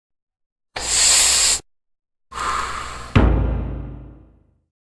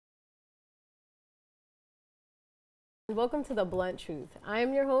Welcome to The Blunt Truth. I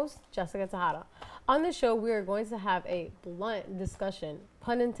am your host, Jessica Tejada. On this show, we are going to have a blunt discussion,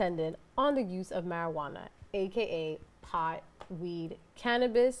 pun intended, on the use of marijuana, aka pot, weed,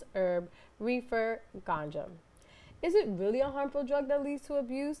 cannabis, herb, reefer, ganja. Is it really a harmful drug that leads to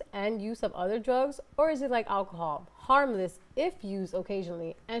abuse and use of other drugs, or is it like alcohol, harmless if used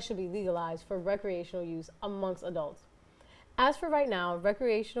occasionally and should be legalized for recreational use amongst adults? As for right now,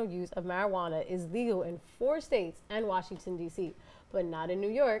 recreational use of marijuana is legal in 4 states and Washington, D.C., but not in New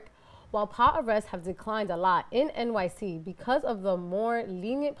York. While pot arrests have declined a lot in NYC because of the more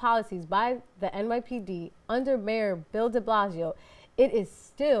lenient policies by the NYPD under Mayor Bill de Blasio, it is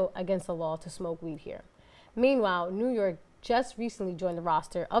still against the law to smoke weed here. Meanwhile, New York just recently joined the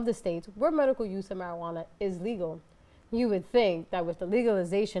roster of the states where medical use of marijuana is legal. You would think that with the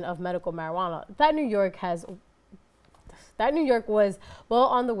legalization of medical marijuana, that New York was well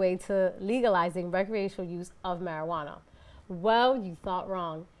on the way to legalizing recreational use of marijuana. Well, you thought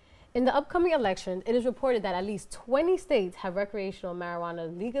wrong. In the upcoming election, it is reported that at least 20 states have recreational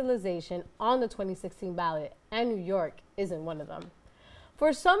marijuana legalization on the 2016 ballot, and New York isn't one of them.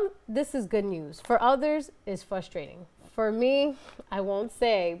 For some, this is good news. For others, it's frustrating. For me, I won't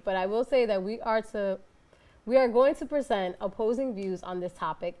say, but I will say that we are going to present opposing views on this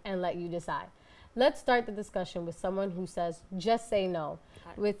topic and let you decide. Let's start the discussion with someone who says, just say no.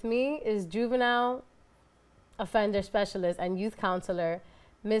 With me is juvenile offender specialist and youth counselor,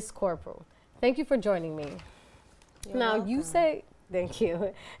 Ms. Corporal. Thank you for joining me. You're welcome. Thank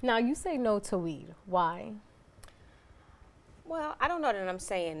you. Now you say no to weed. Why? Well, I don't know that I'm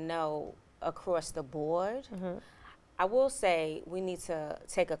saying no across the board. I will say we need to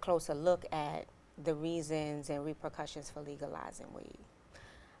take a closer look at the reasons and repercussions for legalizing weed.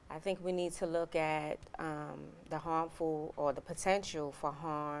 I think we need to look at the harmful or the potential for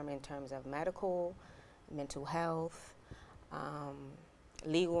harm in terms of medical, mental health,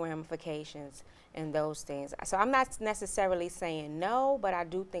 legal ramifications, and those things. So I'm not necessarily saying no, but I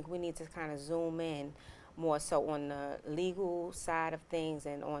do think we need to kind of zoom in more so on the legal side of things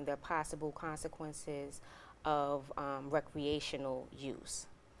and on the possible consequences of recreational use.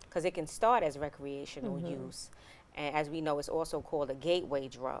 Because it can start as recreational use. And as we know, it's also called a gateway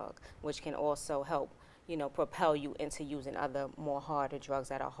drug, which can also help, propel you into using other more harder drugs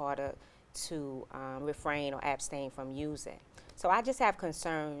that are harder to refrain or abstain from using. So I just have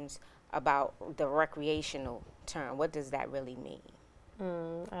concerns about the recreational term. What does that really mean?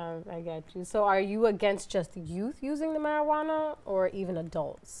 I get you. So are you against just youth using the marijuana or even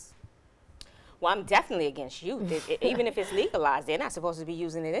adults? Well, I'm definitely against youth. Even if it's legalized, they're not supposed to be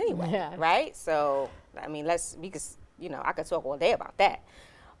using it anyway, right? So, I mean, I could talk all day about that.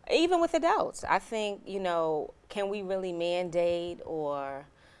 Even with adults, I think, can we really mandate or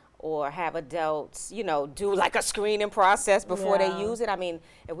have adults, do like a screening process before they use it? I mean,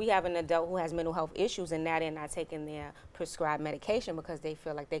 if we have an adult who has mental health issues and now they're not taking their prescribed medication because they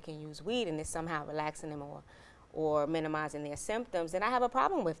feel like they can use weed and it's somehow relaxing them or minimizing their symptoms, then I have a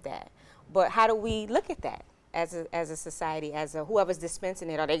problem with that. But how do we look at that as a society, whoever's dispensing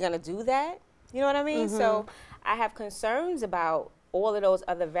it? Are they going to do that? You know what I mean? So I have concerns about all of those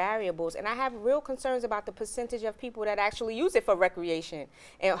other variables, and I have real concerns about the percentage of people that actually use it for recreation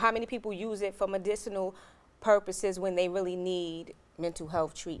and how many people use it for medicinal purposes when they really need mental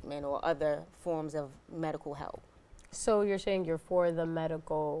health treatment or other forms of medical help. So you're saying you're for the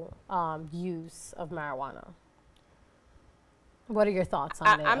medical use of marijuana? What are your thoughts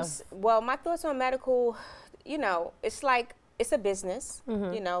on it? Well, my thoughts on medical, it's like, it's a business,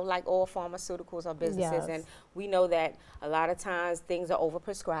 like all pharmaceuticals are businesses. And we know that a lot of times things are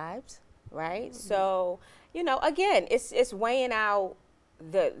overprescribed, right? So, again, it's weighing out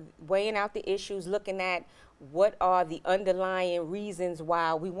the issues, looking at what are the underlying reasons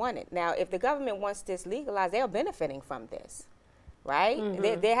why we want it. Now, if the government wants this legalized, they are benefiting from this. Right?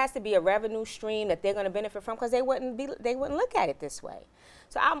 There has to be a revenue stream that they're going to benefit from because they wouldn't look at it this way.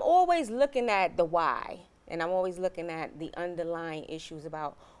 So I'm always looking at the why, and I'm always looking at the underlying issues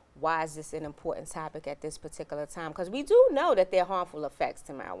about why is this an important topic at this particular time, because we do know that there are harmful effects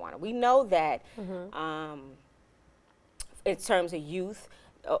to marijuana. We know that in terms of youth,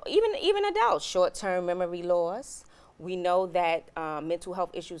 even adults, short-term memory loss. We know that mental health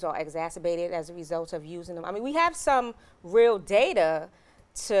issues are exacerbated as a result of using them. I mean, we have some real data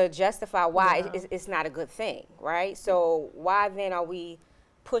to justify why it's not a good thing, right? So why then are we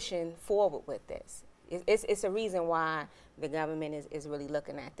pushing forward with this? It's a reason why the government is really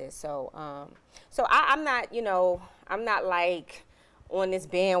looking at this. So I'm not like on this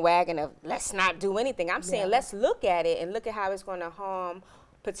bandwagon of let's not do anything. I'm saying let's look at it and look at how it's going to harm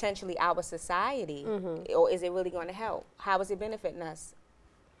potentially our society, or is it really going to help? How is it benefiting us?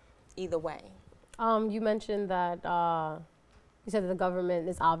 Either way. You mentioned that you said that the government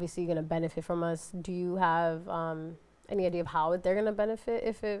is obviously going to benefit from us. Do you have any idea of how they're going to benefit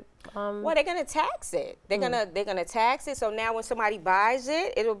if it? Well, they're going to tax it. They're gonna tax it. So now when somebody buys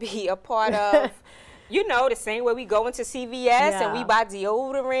it, it'll be a part of. You know, the same way we go into CVS and we buy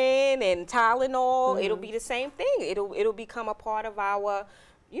deodorant and Tylenol, it'll be the same thing. It'll become a part of our,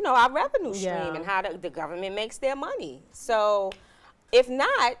 you know, our revenue stream and how the government makes their money. So, if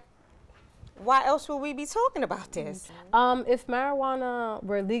not, why else would we be talking about this? If marijuana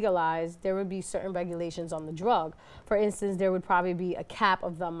were legalized, there would be certain regulations on the drug. For instance, there would probably be a cap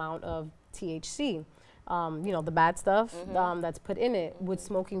of the amount of THC. You know, the bad stuff that's put in it. Would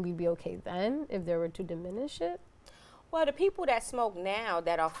smoking be okay then if they were to diminish it? Well, the people that smoke now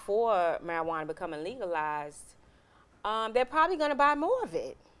that are for marijuana becoming legalized, they're probably going to buy more of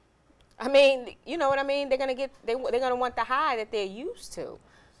it. I mean, you know what I mean? They're going to want the high that they're used to.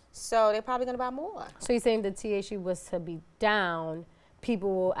 So they're probably going to buy more. So you're saying the THC was to be down,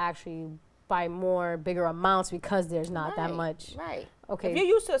 people will actually buy more, bigger amounts because there's not that much. Right. Okay. If you're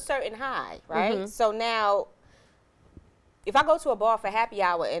used to a certain high, right? So now, if I go to a bar for happy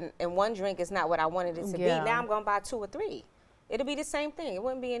hour and one drink is not what I wanted it to be, now I'm going to buy 2 or 3. It'll be the same thing. It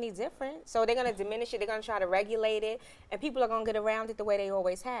wouldn't be any different. So they're going to diminish it. They're going to try to regulate it. And people are going to get around it the way they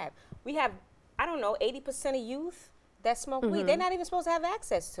always have. We have, I don't know, 80% of youth that smoke weed. They're not even supposed to have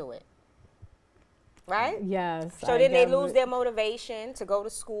access to it. Right? Yes. So then they lose their motivation to go to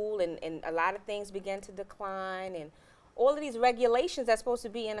school, and a lot of things begin to decline, and all of these regulations that's supposed to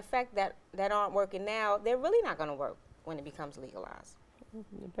be in effect that aren't working now, they're really not going to work when it becomes legalized.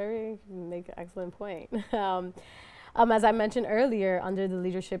 Make an excellent point. As I mentioned earlier, under the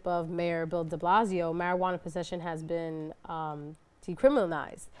leadership of Mayor Bill de Blasio, marijuana possession has been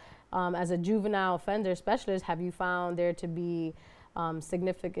decriminalized. As a juvenile offender specialist, have you found there to be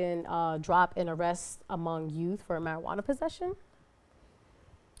significant drop in arrests among youth for marijuana possession?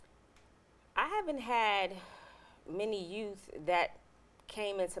 I haven't had many youth that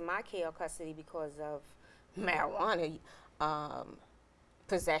came into my care or custody because of marijuana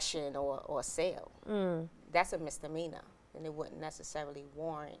possession or sale. That's a misdemeanor, and it wouldn't necessarily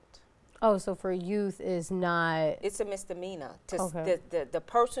warrant. Oh, so for youth is not... It's a misdemeanor. The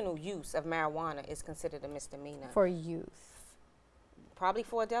personal use of marijuana is considered a misdemeanor. For youth? Probably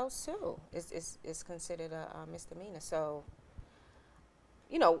for adults, too. It's considered a misdemeanor. So,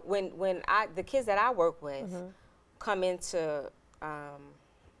 you know, when the kids that I work with come into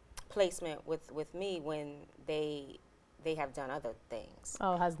placement with me when they have done other things.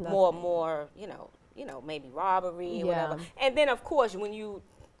 Oh, has nothing. More, you know, maybe robbery or whatever. And then, of course, when you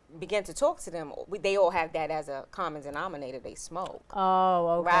begin to talk to them, they all have that as a common denominator. They smoke.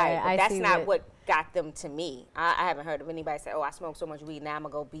 Oh, okay. Right. But that's not what got them to me. I haven't heard of anybody say, "Oh, I smoke so much weed now I'm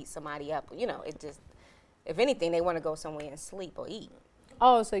gonna go beat somebody up." You know, it just, if anything, they want to go somewhere and sleep or eat.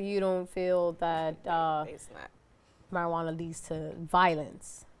 Oh, so you don't feel that it's not marijuana leads to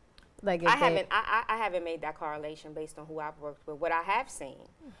violence? Like I haven't made that correlation based on who I've worked with. What I have seen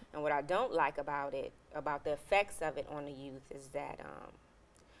and what I don't like about it, about the effects of it on the youth, is that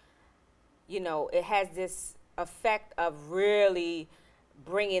you know, it has this effect of really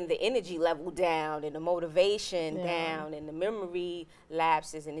bringing the energy level down and the motivation down and the memory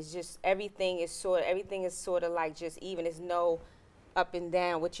lapses, and it's just everything is sort of like just even. There's no up and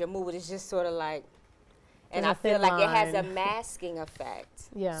down with your mood. It's just sort of like, and I feel like it has a masking effect.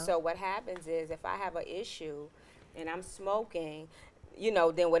 Yeah. So what happens is if I have an issue and I'm smoking, you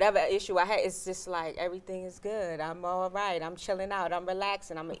know, then whatever issue I had, it's just like everything is good. I'm all right. I'm chilling out. I'm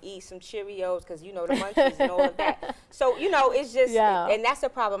relaxing. I'm going to eat some Cheerios because, you know, the munchies and all of that. So, you know, it's just, and that's the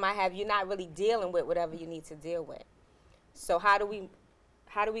problem I have. You're not really dealing with whatever you need to deal with. So how do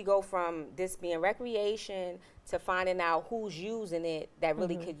we go from this being recreation to finding out who's using it that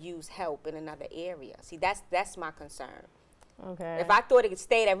really could use help in another area? See, that's my concern. Okay. If I thought it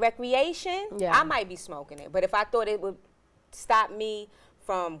stayed at recreation, I might be smoking it. But if I thought it would stop me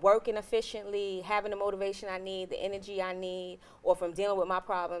from working efficiently, having the motivation I need, the energy I need, or from dealing with my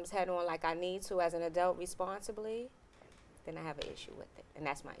problems head on like I need to as an adult responsibly, then I have an issue with it. And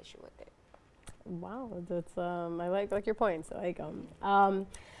that's my issue with it. Wow, that's I like your points.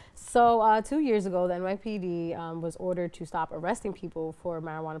 So 2 years ago, the NYPD was ordered to stop arresting people for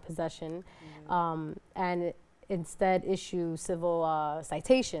marijuana possession, and instead issue civil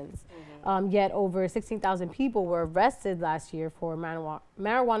citations. Yet over 16,000 people were arrested last year for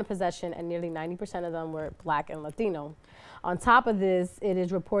marijuana possession, and nearly 90% of them were Black and Latino. On top of this, it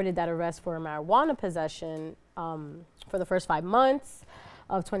is reported that arrests for marijuana possession for the first 5 months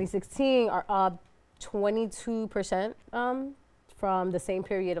of 2016 are up 22% from the same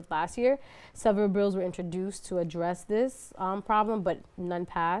period of last year. Several bills were introduced to address this problem, but none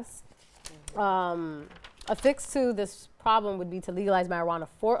passed. A fix to this problem would be to legalize marijuana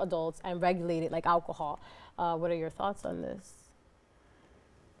for adults and regulate it like alcohol. What are your thoughts on this?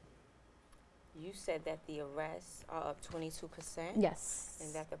 You said that the arrests are up 22%? Yes.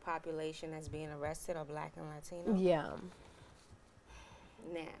 And that the population that's being arrested are Black and Latino? Yeah.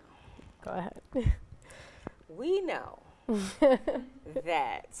 Now, go ahead. We know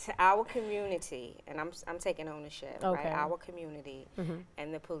that our community, and I'm taking ownership, okay. right? Our community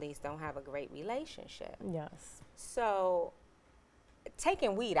and the police don't have a great relationship. Yes. So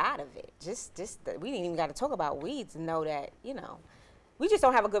taking weed out of it, we didn't even got to talk about weed to know that, you know, we just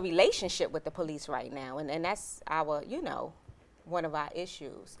don't have a good relationship with the police right now. And that's our, you know, one of our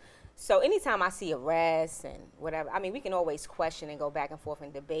issues. So anytime I see arrests and whatever, I mean, we can always question and go back and forth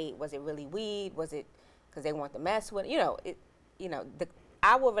and debate. Was it really weed? Was it because they want to mess with,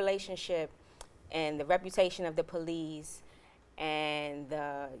 our relationship and the reputation of the police and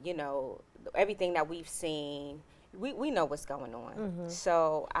the, you know, everything that we've seen, we know what's going on.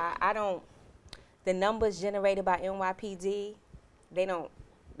 So I don't, the numbers generated by NYPD,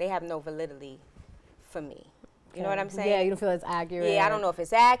 they have no validity for me. You know what I'm saying? Yeah, you don't feel it's accurate. Yeah, I don't know if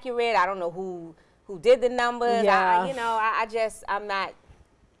it's accurate. I don't know who did the numbers. Yeah.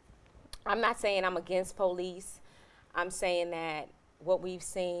 I'm not saying I'm against police. I'm saying that what we've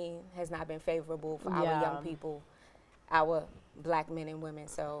seen has not been favorable for our young people, our Black men and women.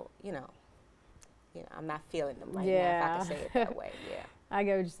 So, you know, I'm not feeling them right now, if I can say it that way. Yeah. I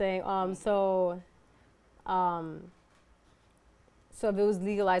get what you're saying. So if it was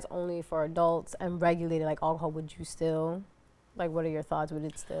legalized only for adults and regulated like alcohol, would you still, like, what are your thoughts? Would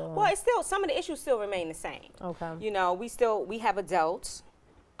it still? Well, it's still, some of the issues still remain the same. Okay. You know, we have adults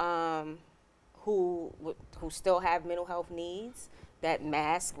who still have mental health needs that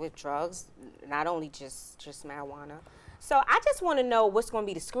mask with drugs, not only just marijuana. So I just want to know what's going to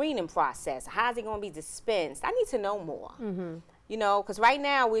be the screening process. How's it going to be dispensed? I need to know more. You know, because right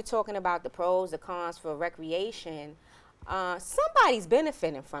now we're talking about the pros, the cons for recreation. Somebody's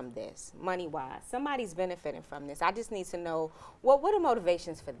benefiting from this, money-wise. Somebody's benefiting from this. I just need to know what are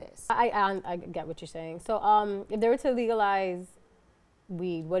motivations for this. I get what you're saying. So if they were to legalize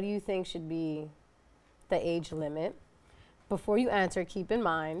weed, what do you think should be the age limit? Before you answer, keep in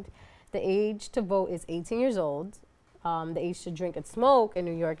mind the age to vote is 18 years old. The age to drink and smoke in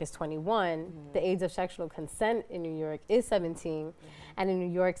New York is 21. The age of sexual consent in New York is 17. And in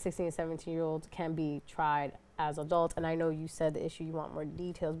New York, 16 and 17-year-olds can be tried as adults. And I know you said the issue, you want more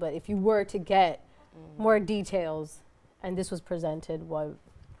details, but if you were to get more details and this was presented, what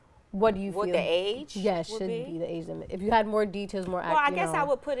do you feel? What the age? Yes, should be the age limit. If you had more details, more Well, I guess I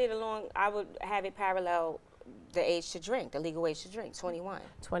would put it along, I would have it parallel the age to drink, the legal age to drink, 21.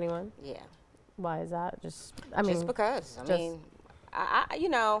 21? Yeah. Why is that? Just because. I mean, you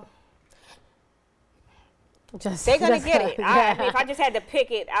know, they're going to get it. I mean, if I just had to pick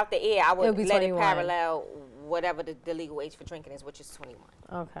it out the air, I would let 21. It parallel whatever the legal age for drinking is, which is 21.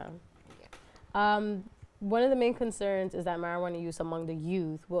 Okay. Yeah. One of the main concerns is that marijuana use among the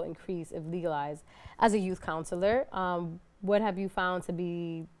youth will increase if legalized. As a youth counselor, what have you found to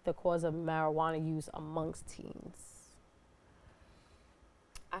be the cause of marijuana use amongst teens?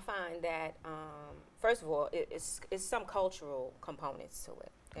 I find that, first of all, it's some cultural components to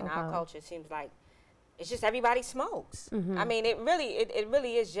it. In our culture, it seems like it's just everybody smokes. I mean, it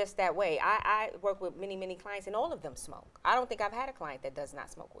really is just that way. I work with many clients, and all of them smoke. I don't think I've had a client that does not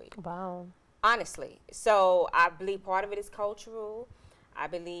smoke weed. Wow. Honestly. So I believe part of it is cultural. I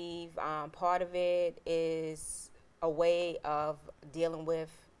believe part of it is a way of dealing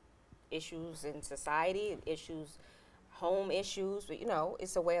with issues in society, home issues. You know,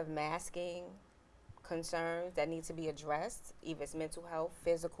 it's a way of masking concerns that need to be addressed, either it's mental health,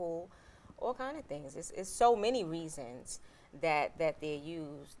 physical, all kind of things. It's so many reasons that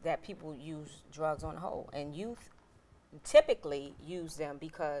people use drugs on the whole, and youth typically use them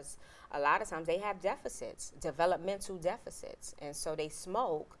because a lot of times they have deficits, developmental deficits, and so they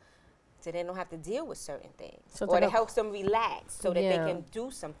smoke so they don't have to deal with certain things, or it helps them relax so that they can do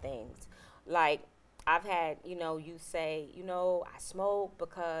some things. Like I've had, youth say, I smoke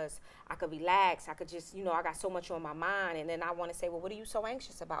because I could relax. I could just, I got so much on my mind. And then I want to say, well, what are you so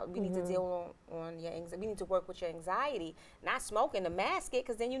anxious about? We need to deal on your anxiety. We need to work with your anxiety, not smoking to mask it,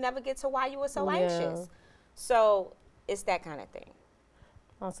 because then you never get to why you were so anxious. So it's that kind of thing.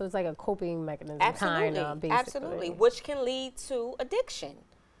 Oh, so it's like a coping mechanism, absolutely, kind of, basically. Absolutely, which can lead to addiction.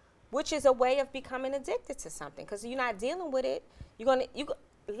 which is a way of becoming addicted to something. Because you're not dealing with it,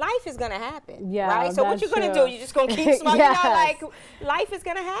 life is gonna happen, right? So what you're gonna do? You're just gonna keep smoking. Yes. You know, like life is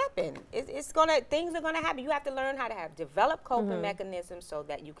gonna happen. Things are gonna happen. You have to learn how to develop coping mechanisms so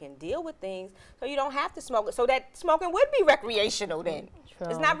that you can deal with things. So you don't have to smoke it. So that smoking would be recreational then. True.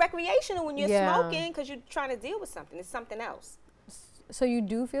 It's not recreational when you're smoking because you're trying to deal with something. It's something else. So you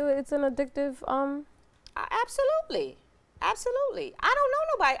do feel it's an addictive? Absolutely. Absolutely. I don't know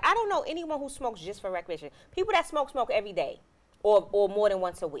nobody. I don't know anyone who smokes just for recreation. People that smoke every day. Or more than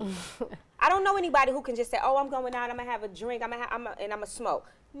once a week. I don't know anybody who can just say, "Oh, I'm going out. I'm gonna have a drink. I'm gonna smoke."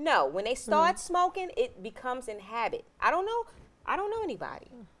 No, when they start smoking, it becomes in habit. I don't know anybody.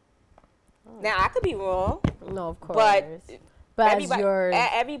 Now I could be wrong. No, of course. But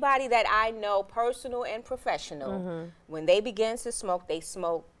everybody that I know, personal and professional, when they begin to smoke, they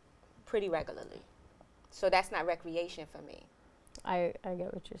smoke pretty regularly. So that's not recreation for me. I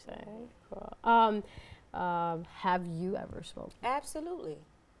get what you're saying. Cool. Have you ever smoked? Absolutely.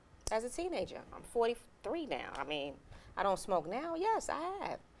 As a teenager. I'm 43 now. I mean, I don't smoke now. Yes, I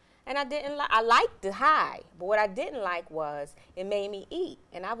have. And I liked the high, but what I didn't like was it made me eat.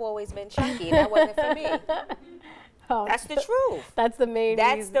 And I've always been chunky, and that wasn't for me. That's the truth. That's the main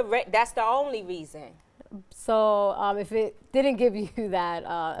reason. That's the only reason. So if it didn't give you that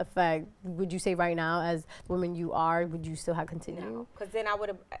effect, would you say right now, as the woman you are, would you still have continued? No, because then I would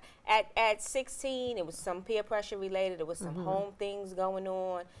have, at 16, it was some peer pressure related. There was some home things going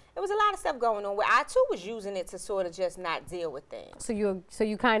on. There was a lot of stuff going on where I, too, was using it to sort of just not deal with things. So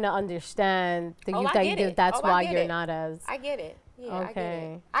you kind of understand the youth that you give. That's why you're not as... I get it. Yeah,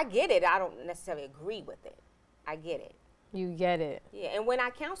 okay. I get it. I don't necessarily agree with it. I get it. You get it. Yeah, and when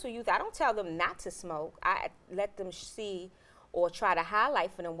I counsel youth, I don't tell them not to smoke. I let them see or try to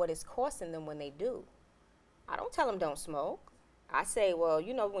highlight for them what it's costing them when they do. I don't tell them don't smoke. I say, well,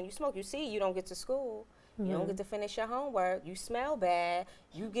 you know, when you smoke, you see, you don't get to school. You don't get to finish your homework. You smell bad.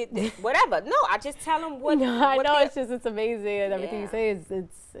 You get whatever. No, I just tell them what. No, I know it's amazing, and everything you say is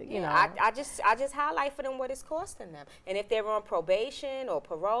you know. I just highlight for them what it's costing them, and if they're on probation or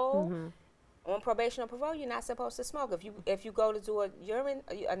parole. On probation or parole, you're not supposed to smoke. If you go to do a urine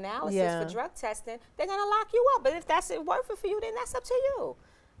analysis for drug testing, they're gonna lock you up. But if that's worth it for you, then that's up to you.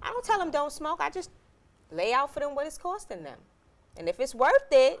 I don't tell them don't smoke. I just lay out for them what it's costing them, and if it's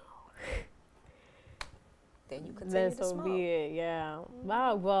worth it, then you continue to smoke. Then so be it. Yeah.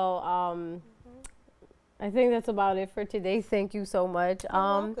 Wow. Well, I think that's about it for today. Thank you so much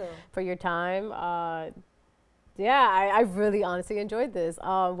for your time. Yeah, I really honestly enjoyed this.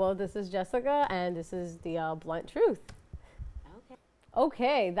 Well, this is Jessica, and this is the Blunt Truth.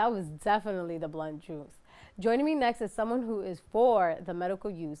 Okay, that was definitely the Blunt Truth. Joining me next is someone who is for the medical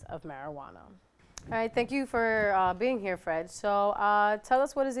use of marijuana. All right, thank you for being here, Fred. So tell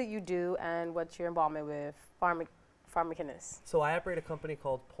us, what is it you do and what's your involvement with pharmacinist? So I operate a company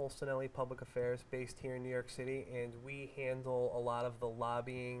called Polsonelli Public Affairs based here in New York City, and we handle a lot of the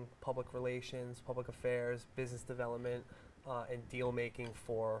lobbying, public relations, public affairs, business development, and deal making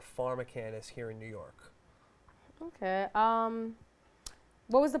for pharmacists here in New York. Okay.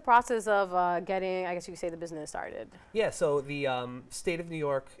 What was the process of getting, I guess you could say, the business started? Yeah, so the state of New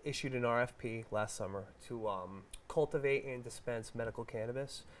York issued an RFP last summer to cultivate and dispense medical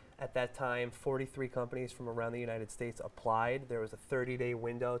cannabis. At that time, 43 companies from around the United States applied. There was a 30-day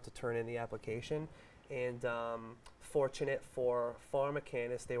window to turn in the application. And fortunate for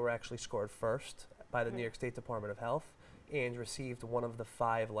pharmacists, they were actually scored first by the New York State Department of Health and received one of the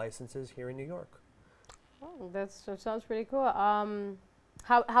 5 licenses here in New York. Oh, that sounds pretty cool.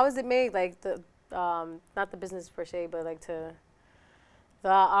 How is it made? Like not the business per se, but like the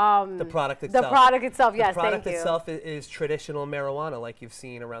product itself. The product itself, yes, thank you. The product itself is traditional marijuana, like you've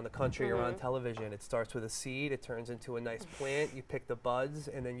seen around the country or on television. It starts with a seed, it turns into a nice plant, you pick the buds,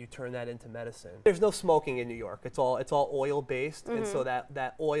 and then you turn that into medicine. There's no smoking in New York. It's all oil-based, and so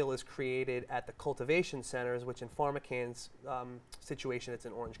that oil is created at the cultivation centers, which in PharmaCann's situation, it's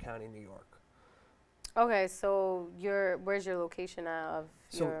in Orange County, New York. Okay, so where's your location of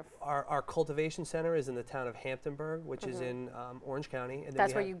your... So our cultivation center is in the town of Hamptonburg, which is in Orange County. And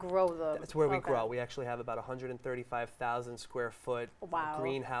that's where you grow the... That's where we grow. We actually have about 135,000 square foot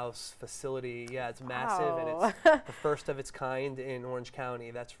greenhouse facility. Yeah, it's massive, and it's the first of its kind in Orange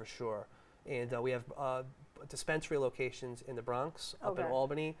County, that's for sure. And we have dispensary locations in the Bronx, up in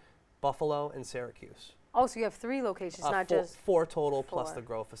Albany, Buffalo, and Syracuse. Oh, so you have 3 locations, not just... 4 total plus the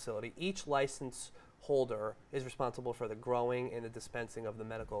grow facility. Each license holder is responsible for the growing and the dispensing of the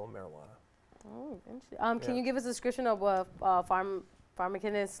medical marijuana. Oh, interesting. Can you give us a description of what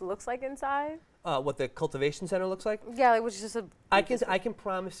pharmacinist looks like inside? What the cultivation center looks like? Yeah, like, which is just a. I can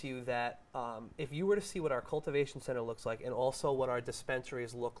promise you that if you were to see what our cultivation center looks like and also what our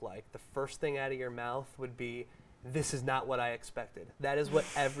dispensaries look like, the first thing out of your mouth would be, "This is not what I expected." That is what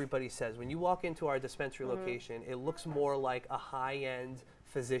everybody says. When you walk into our dispensary location, it looks more like a high-end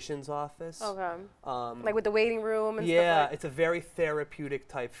physician's office. Okay. Like with the waiting room and stuff yeah, like. it's a very therapeutic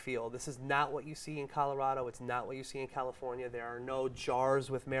type feel. This is not what you see in Colorado. It's not what you see in California. There are no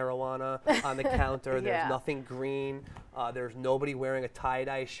jars with marijuana on the counter. Yeah. There's nothing green. There's nobody wearing a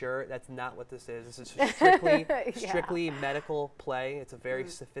tie-dye shirt. That's not what this is. This is strictly, strictly medical play. It's a very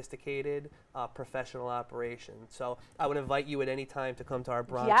sophisticated, professional operation. So I would invite you at any time to come to our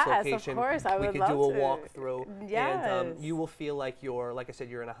Bronx location. Yes, of course. I would we could love do a to. walkthrough. Yes. And you will feel like you're, like I said,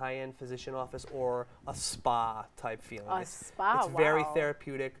 you're in a high-end physician office or a spa type feeling. Spa, it's very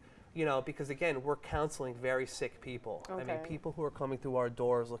therapeutic, you know, because again, we're counseling very sick people. Okay. I mean, people who are coming through our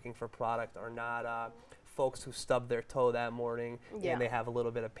doors looking for product are not folks who stubbed their toe that morning and they have a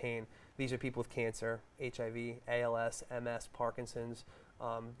little bit of pain. These are people with cancer, HIV, ALS, MS, Parkinson's.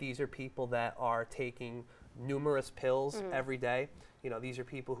 These are people that are taking numerous pills every day. You know, these are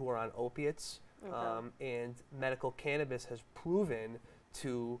people who are on opiates. And medical cannabis has proven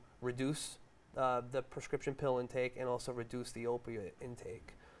to reduce the prescription pill intake and also reduce the opioid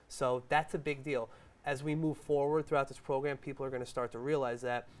intake. So that's a big deal. As we move forward throughout this program, people are going to start to realize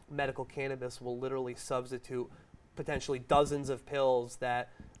that medical cannabis will literally substitute potentially dozens of pills that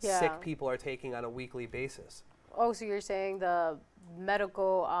sick people are taking on a weekly basis. Oh, so you're saying the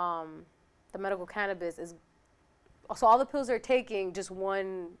medical cannabis is, so all the pills they're taking, just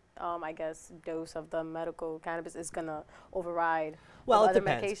one, I guess, dose of the medical cannabis is going to override it other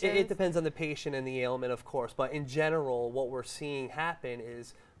depends. medications? It depends on the patient and the ailment, of course. But in general, what we're seeing happen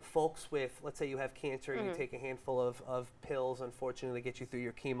is folks with, let's say you have cancer, you take a handful of pills, unfortunately, to get you through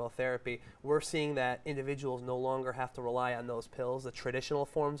your chemotherapy. We're seeing that individuals no longer have to rely on those pills, the traditional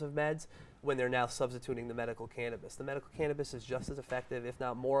forms of meds, when they're now substituting the medical cannabis. The medical cannabis is just as effective, if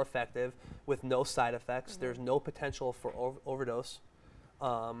not more effective, with no side effects. There's no potential for overdose.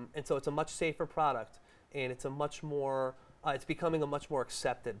 And so it's a much safer product, and it's a much more, it's becoming a much more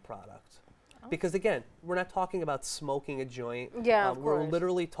accepted product. Because again, we're not talking about smoking a joint. Yeah, of we're course.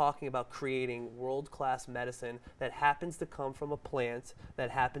 literally talking about creating world-class medicine that happens to come from a plant,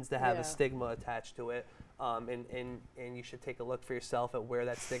 that happens to have a stigma attached to it. And you should take a look for yourself at where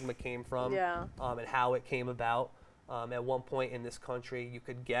that stigma came from and how it came about. At one point in this country, you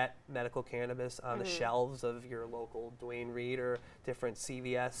could get medical cannabis on the shelves of your local Duane Reade or different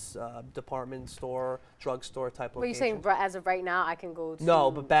CVS department store, drugstore type locations. What are you saying, as of right now, I can go to... No,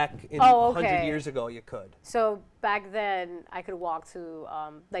 but back in 100 years ago, you could. So back then, I could walk to,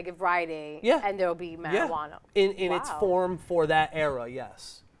 like, a Friday, and there'll be marijuana. In its form for that era,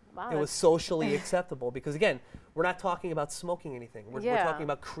 yes. Wow, it was socially acceptable because, again, we're not talking about smoking anything. We're talking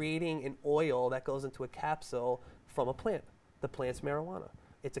about creating an oil that goes into a capsule from a plant. The plant's marijuana.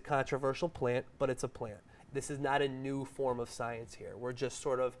 It's a controversial plant, but it's a plant. This is not a new form of science here. We're just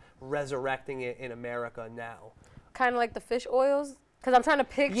sort of resurrecting it in America now. Kind of like the fish oils? Because I'm trying to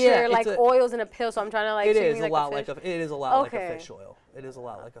picture like oils in a pill, so I'm trying to like... It is a lot like a fish oil. It is a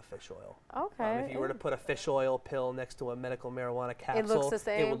lot like a fish oil. Okay. If you were to put a fish oil pill next to a medical marijuana capsule, it looks the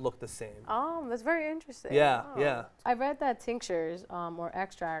same? It would look the same. Oh, that's very interesting. Yeah, oh. yeah. I read that tinctures or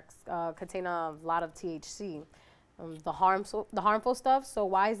extracts contain a lot of THC. The harmful stuff. So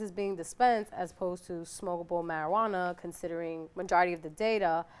why is this being dispensed as opposed to smokable marijuana, considering majority of the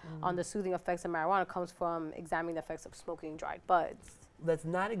data on the soothing effects of marijuana comes from examining the effects of smoking dried buds? That's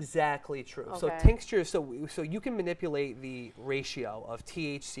not exactly true. Okay. So tinctures, so you can manipulate the ratio of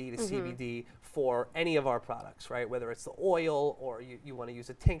THC to CBD for any of our products, right? Whether it's the oil or you want to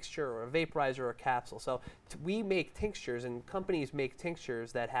use a tincture or a vaporizer or a capsule. So we make tinctures, and companies make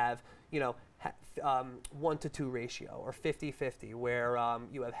tinctures that have, 1-to-2 ratio or 50-50, where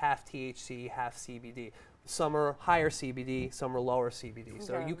you have half THC, half CBD. Some are higher CBD, some are lower CBD. Okay.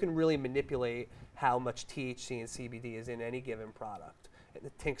 So you can really manipulate how much THC and CBD is in any given product. And the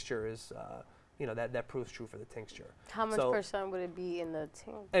tincture is, that proves true for the tincture. How much percent would it be in the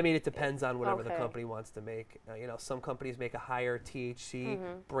tincture? I mean, it depends on whatever the company wants to make. Some companies make a higher THC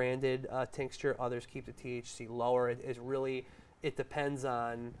branded tincture. Others keep the THC lower. It depends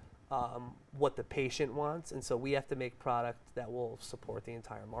on what the patient wants, and so we have to make product that will support the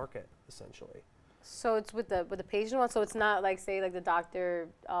entire market, essentially. So it's with the patient one. So it's not like, say, like the doctor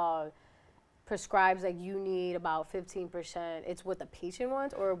prescribes like you need about 15%. It's what the patient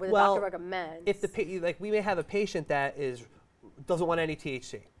wants, or what the doctor recommends. If we may have a patient that doesn't want any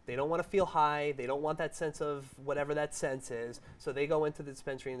THC. They don't want to feel high. They don't want that sense of whatever that sense is. So they go into the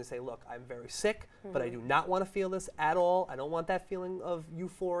dispensary and they say, look, I'm very sick, but I do not want to feel this at all. I don't want that feeling of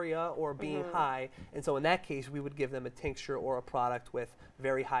euphoria or being high. And so in that case, we would give them a tincture or a product with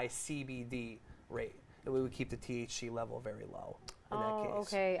very high CBD rate. And we would keep the THC level very low in that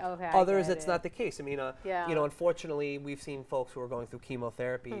case. Okay. Others, it's not the case. I mean, yeah. you know, unfortunately, we've seen folks who are going through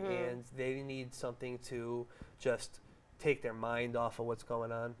chemotherapy and they need something to just take their mind off of what's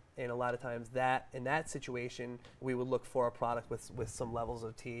going on. And a lot of times that in that situation, we would look for a product with some levels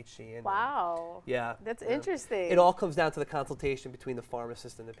of THC in. Wow. Yeah. That's interesting. It all comes down to the consultation between the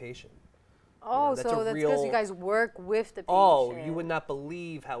pharmacist and the patient. Oh, so that's because you guys work with the patient. Oh, you would not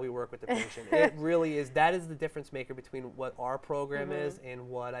believe how we work with the patient. It really is. That is the difference maker between what our program is and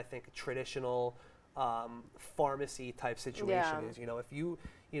what I think a traditional pharmacy type situation is. You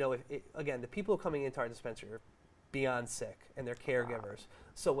know, again, the people coming into our dispensary are beyond sick and they're caregivers.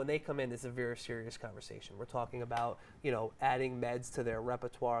 So when they come in, it's a very serious conversation. We're talking about, you know, adding meds to their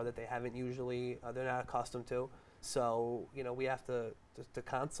repertoire that they haven't usually, they're not accustomed to. So, you know, we have to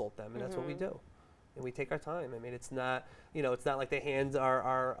consult them, and that's what we do. And we take our time. I mean, it's not, you know, it's not like they hand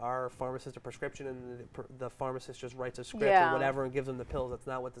our pharmacist a prescription and the pharmacist just writes a script or whatever and gives them the pills. That's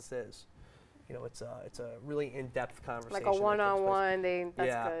not what this is. You know, it's a really in-depth conversation. Like a one-on-one,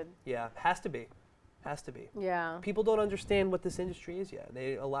 that's good. Yeah, has to be. Has to be. Yeah. People don't understand what this industry is yet.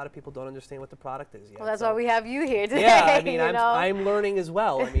 A lot of people don't understand what the product is yet. Well, that's why we have you here today. Yeah, I mean, I'm learning as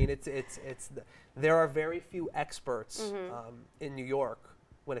well. I mean, there are very few experts in New York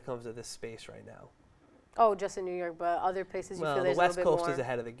when it comes to this space right now. Oh, just in New York, but other places you feel there's the West a little bit Coast more. is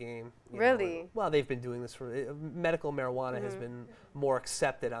ahead of the game. Really? Well, they've been doing this for medical marijuana has been more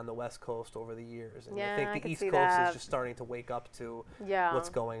accepted on the West Coast over the years, and I think the East Coast is just starting to wake up to what's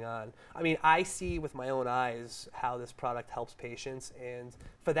going on. I mean, I see with my own eyes how this product helps patients, and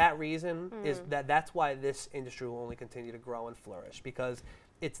for that reason is that's why this industry will only continue to grow and flourish, because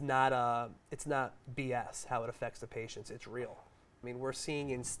it's not BS how it affects the patients. It's real. I mean, we're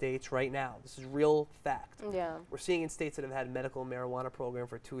seeing in states right now, this is real fact. Yeah. We're seeing in states that have had medical marijuana program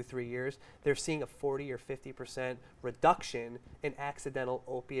for 2 or 3 years, they're seeing a 40 or 50% reduction in accidental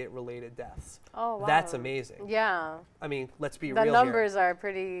opiate-related deaths. Oh, wow. That's amazing. Yeah. I mean, let's be real here. The numbers are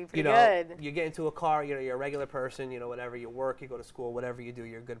pretty good. You get into a car, you know, you're a regular person, you know, whatever, you work, you go to school, whatever you do,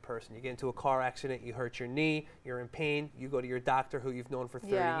 you're a good person. You get into a car accident, you hurt your knee, you're in pain, you go to your doctor who you've known for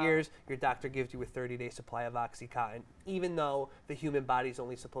 30 years, your doctor gives you a 30-day supply of Oxycontin, even though the human body's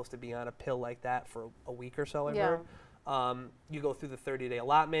only supposed to be on a pill like that for a week or so, I've heard. You go through the 30-day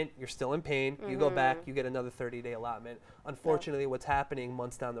allotment, you're still in pain, you go back, you get another 30-day allotment. Unfortunately, what's happening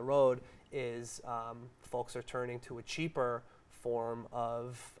months down the road is folks are turning to a cheaper form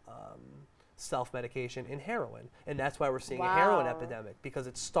of self-medication in heroin. And that's why we're seeing a heroin epidemic, because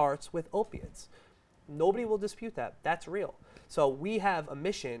it starts with opiates. Nobody will dispute that. That's real. So we have a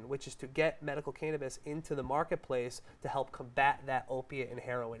mission, which is to get medical cannabis into the marketplace to help combat that opiate and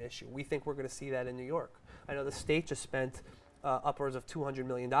heroin issue. We think we're going to see that in New York. I know the state just spent upwards of $200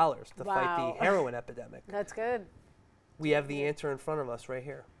 million to fight the heroin epidemic. That's good. We have the answer in front of us right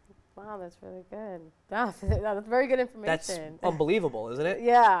here. Wow, that's really good. That's very good information. That's unbelievable, isn't it?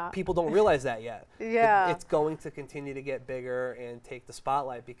 Yeah. People don't realize that yet. Yeah. It's going to continue to get bigger and take the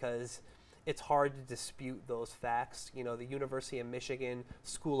spotlight, because it's hard to dispute those facts. You know, the University of Michigan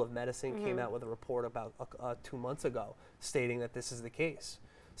School of Medicine came out with a report about 2 months ago stating that this is the case.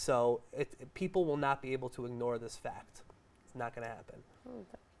 So people will not be able to ignore this fact. It's not going to happen. Oh, thank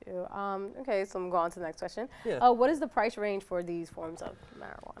you. Okay, so I'm going on to the next question. Yeah. What is the price range for these forms of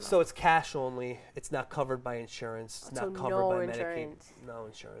marijuana? So it's cash only. It's not covered by insurance. It's not covered by Medicaid. No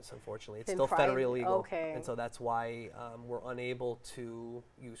insurance, unfortunately. It's still federally illegal. Okay. And so that's why we're unable to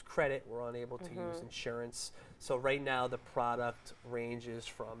use credit. We're unable to use insurance. So right now the product ranges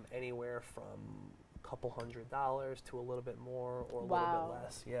from anywhere from couple $100s to a little bit more or a little bit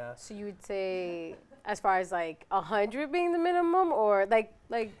less. Yeah. So you would say, as far as like 100 being the minimum, or like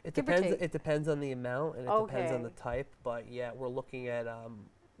it depends. It depends on the amount and it depends on the type. But yeah, we're looking at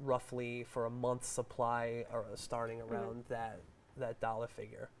roughly for a month's supply, or starting around that dollar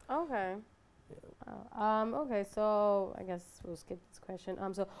figure. Okay. Yeah. Okay. So I guess we'll skip this question.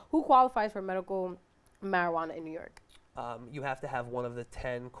 So who qualifies for medical marijuana in New York? You have to have one of the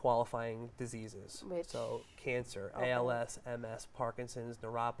 10 qualifying diseases. Which? So cancer, ALS, MS, Parkinson's,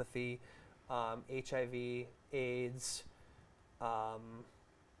 neuropathy, HIV, AIDS, and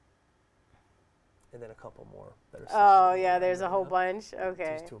then a couple more that are there's a whole bunch. Okay.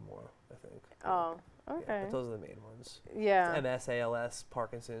 There's 2 more, I think. Oh, okay. Yeah, but those are the main ones. Yeah. It's MS, ALS,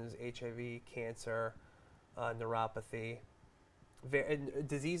 Parkinson's, HIV, cancer, neuropathy.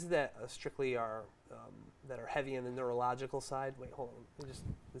 diseases that strictly are that are heavy in the neurological side. Wait, hold on.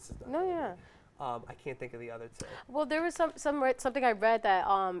 This is not. No, yeah. I can't think of the other two. Well, there was something I read that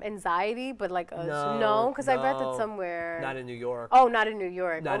anxiety, but like no, because I read that somewhere. Not in New York. Oh, not in New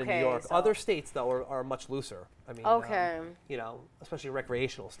York. Not okay, in New York. So. Other states though are much looser. I mean, okay. You know, especially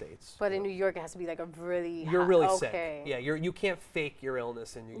recreational states. But in New York, it has to be like a really. You're really sick. Yeah, you can't fake your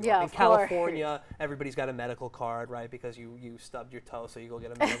illness in New York. Yeah, in California, everybody's got a medical card, right? Because you stubbed your toe, so you go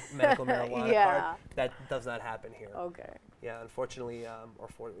get a medical marijuana card. That does not happen here. Okay. Yeah, unfortunately,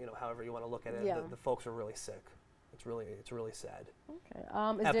 however you want to look at it, the folks are really sick. It's really sad.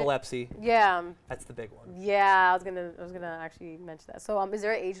 Okay. Epilepsy. Yeah. That's the big one. Yeah, I was gonna actually mention that. So, is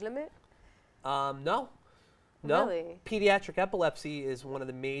there an age limit? No. Really? Pediatric epilepsy is one of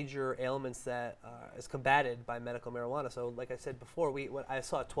the major ailments that is combated by medical marijuana. So, like I said before, when I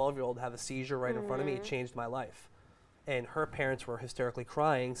saw a 12-year-old have a seizure right in front of me, it changed my life. And her parents were hysterically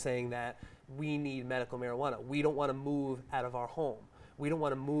crying, saying that we need medical marijuana. We don't want to move out of our home. We don't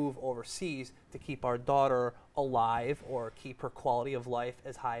want to move overseas to keep our daughter alive or keep her quality of life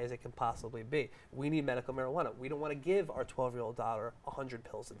as high as it can possibly be. We need medical marijuana. We don't want to give our 12-year-old daughter 100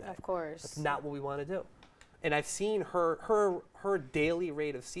 pills a day. Of course. That's not what we want to do. And I've seen her daily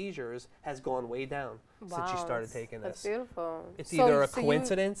rate of seizures has gone way down since she started taking this. That's beautiful. It's either a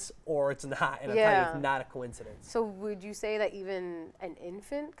coincidence or it's not, and I'll tell you, it's not a coincidence. So would you say that even an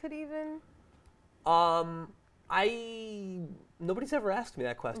infant could even? Nobody's ever asked me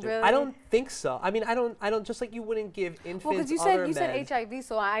that question. Really? I don't think so. I mean, I don't. Just like you wouldn't give infants. Well, because you said HIV,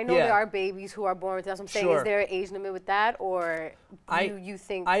 so I know there are babies who are born with that. So I'm saying, is there an age limit with that, or you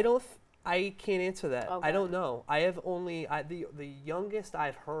think? I can't answer that. Okay. I don't know. I have only the youngest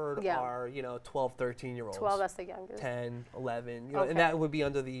I've heard are 12, 13-year-olds. 12, that's the youngest. 10, 11, and that would be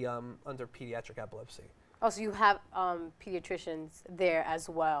under the under pediatric epilepsy. Oh, so you have pediatricians there as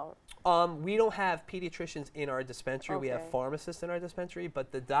well? We don't have pediatricians in our dispensary. Okay. We have pharmacists in our dispensary,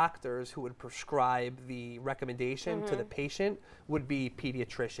 but the doctors who would prescribe the recommendation to the patient would be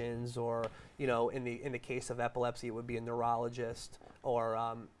pediatricians, or in the case of epilepsy, it would be a neurologist or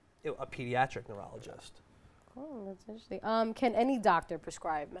a pediatric neurologist. Oh, that's interesting. Can any doctor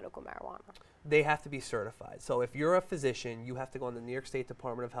prescribe medical marijuana? They have to be certified. So if you're a physician, you have to go on the New York State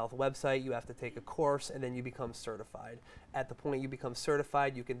Department of Health website, you have to take a course, and then you become certified. At the point you become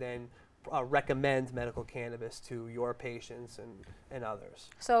certified, you can then recommend medical cannabis to your patients and others.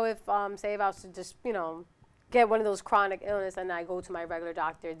 So if, say if I was to just, get one of those chronic illness and I go to my regular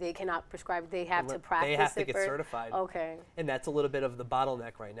doctor, they cannot prescribe, they have to practice it. They have to get certified. Okay. And that's a little bit of the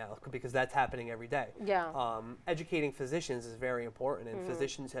bottleneck right now, because that's happening every day. Yeah. Educating physicians is very important, and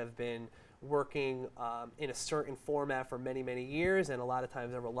physicians have been working in a certain format for many, many years, and a lot of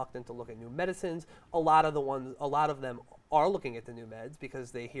times they're reluctant to look at new medicines. A lot of them are looking at the new meds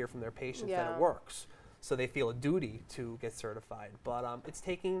because they hear from their patients that it works. So they feel a duty to get certified. But it's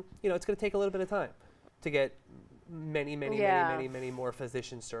taking, it's going to take a little bit of time to get many more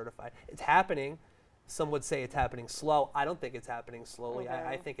physicians certified. It's happening. Some would say it's happening slow. I don't think it's happening slowly. Okay.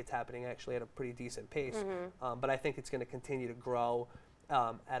 I think it's happening actually at a pretty decent pace. But I think it's going to continue to grow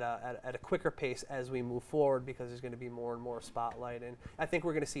at a quicker pace as we move forward, because there's going to be more and more spotlight. And I think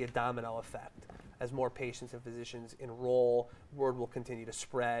we're going to see a domino effect. As more patients and physicians enroll, word will continue to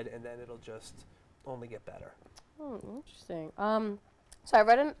spread, and then it'll just only get better. Oh, interesting. So I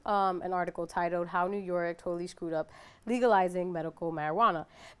read an article titled "How New York Totally Screwed Up Legalizing Medical Marijuana."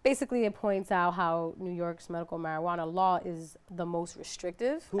 Basically, it points out how New York's medical marijuana law is the most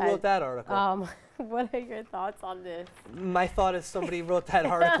restrictive. Who wrote that article? What are your thoughts on this? My thought is somebody wrote that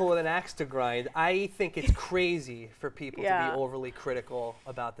article with an axe to grind. I think it's crazy for people to be overly critical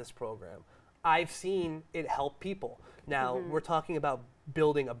about this program. I've seen it help people. Now, we're talking about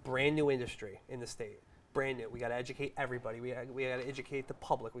building a brand new industry in the state. Brand new. We got to educate everybody. We got to educate the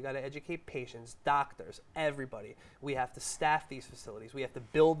public. We got to educate patients, doctors, everybody. We have to staff these facilities. We have to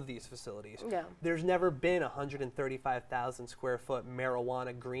build these facilities. Yeah. There's never been a 135,000 square foot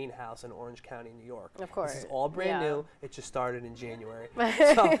marijuana greenhouse in Orange County, New York. Of course. This is all brand new. It just started in January.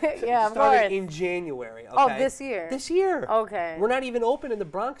 Yeah, it started in January. Okay? Oh, this year? This year. Okay. We're not even open in the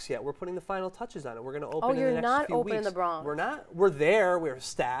Bronx yet. We're putting the final touches on it. We're going to open in the next few weeks. Oh, you're not open in the Bronx? We're not. We're there. We're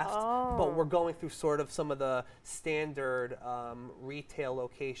staffed. But we're going through sort of some of the standard retail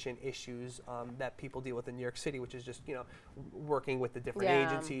location issues that people deal with in New York City, which is just, working with the different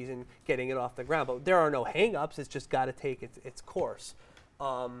agencies and getting it off the ground. But there are no hang-ups. It's just got to take its course.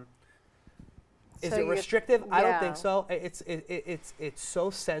 Is it restrictive? I don't think so. It's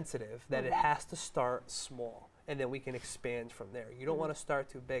so sensitive that it has to start small, and then we can expand from there. You don't want to start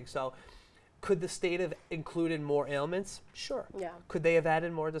too big. So Could the state have included more ailments? Sure. Yeah. Could they have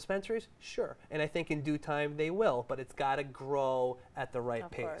added more dispensaries? Sure. And I think in due time they will, but it's got to grow at the right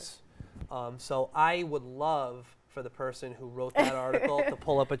pace. So I would love for the person who wrote that article to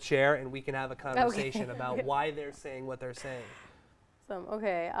pull up a chair and we can have a conversation about why they're saying what they're saying.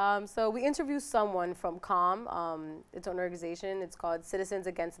 Okay, so we interviewed someone from CALM. It's an organization. It's called Citizens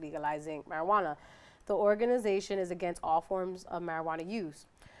Against Legalizing Marijuana. The organization is against all forms of marijuana use,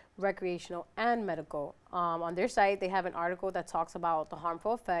 recreational and medical. On their site, they have an article that talks about the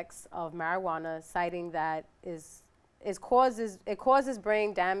harmful effects of marijuana, citing that it causes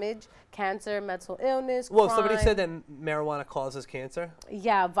brain damage, cancer, mental illness, Well, crime. somebody said that marijuana causes cancer.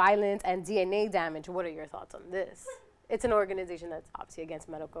 Yeah, violence and DNA damage. What are your thoughts on this? It's an organization that's obviously against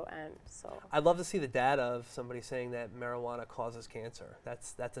medical, and so. I'd love to see the data of somebody saying that marijuana causes cancer.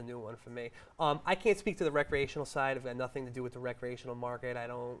 That's a new one for me. I can't speak to the recreational side. I've got nothing to do with the recreational market. I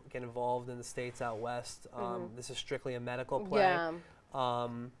don't get involved in the states out west. This is strictly a medical play. Yeah.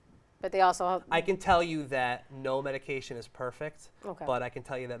 But they also have, I can tell you that no medication is perfect, Okay. but I can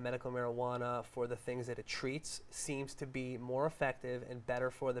tell you that medical marijuana, for the things that it treats, seems to be more effective and better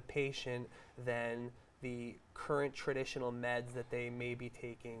for the patient than the current traditional meds that they may be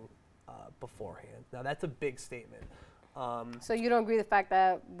taking beforehand. Now that's a big statement. So you don't agree with the fact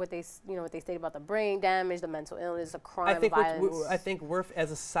that what they state about the brain damage, the mental illness, the crime, violence. I think we're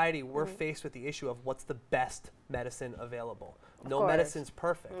as a society we're faced with the issue of what's the best medicine available. No medicine's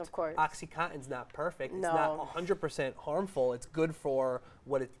perfect. Of course. OxyContin's not perfect. It's No. not 100% harmful. It's good for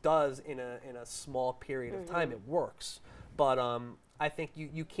what it does in a small period of time. It works, but I think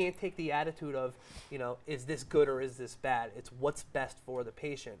you can't take the attitude of, is this good or is this bad? It's what's best for the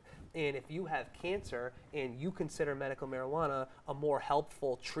patient. And if you have cancer and you consider medical marijuana a more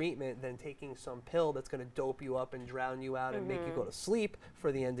helpful treatment than taking some pill that's going to dope you up and drown you out and make you go to sleep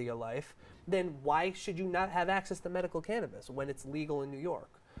for the end of your life, then why should you not have access to medical cannabis when it's legal in New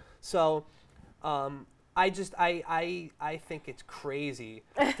York? So I think it's crazy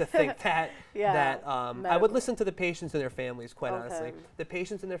to think that I would listen to the patients and their families, quite honestly. The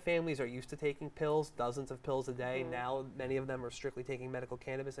patients and their families are used to taking pills, dozens of pills a day. Now many of them are strictly taking medical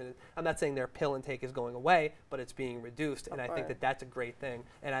cannabis, and I'm not saying their pill intake is going away, but it's being reduced, and I think that that's a great thing.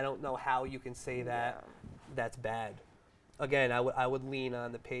 And I don't know how you can say that that's bad. Again, I would lean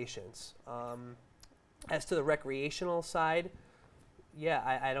on the patients. As to the recreational side,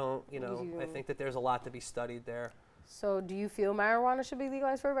 I don't, I think that there's a lot to be studied there. So do you feel marijuana should be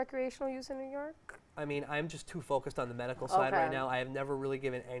legalized for recreational use in New York? I mean, I'm just too focused on the medical side right now. I have never really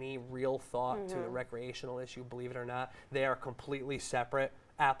given any real thought to the recreational issue, believe it or not. They are completely separate,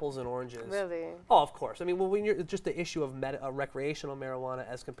 apples and oranges. Really? Oh, of course. I mean, when you're just the issue of recreational marijuana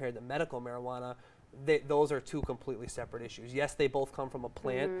as compared to medical marijuana, those are two completely separate issues. Yes, they both come from a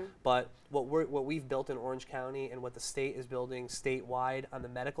plant, but what we've built in Orange County and what the state is building statewide on the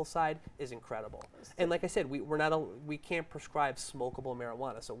medical side is incredible. And like I said, we can't prescribe smokable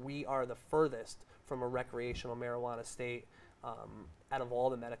marijuana, so we are the furthest from a recreational marijuana state out of all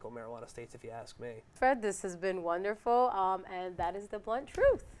the medical marijuana states, if you ask me. Fred, this has been wonderful, and that is the blunt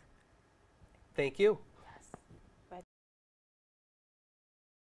truth. Thank you.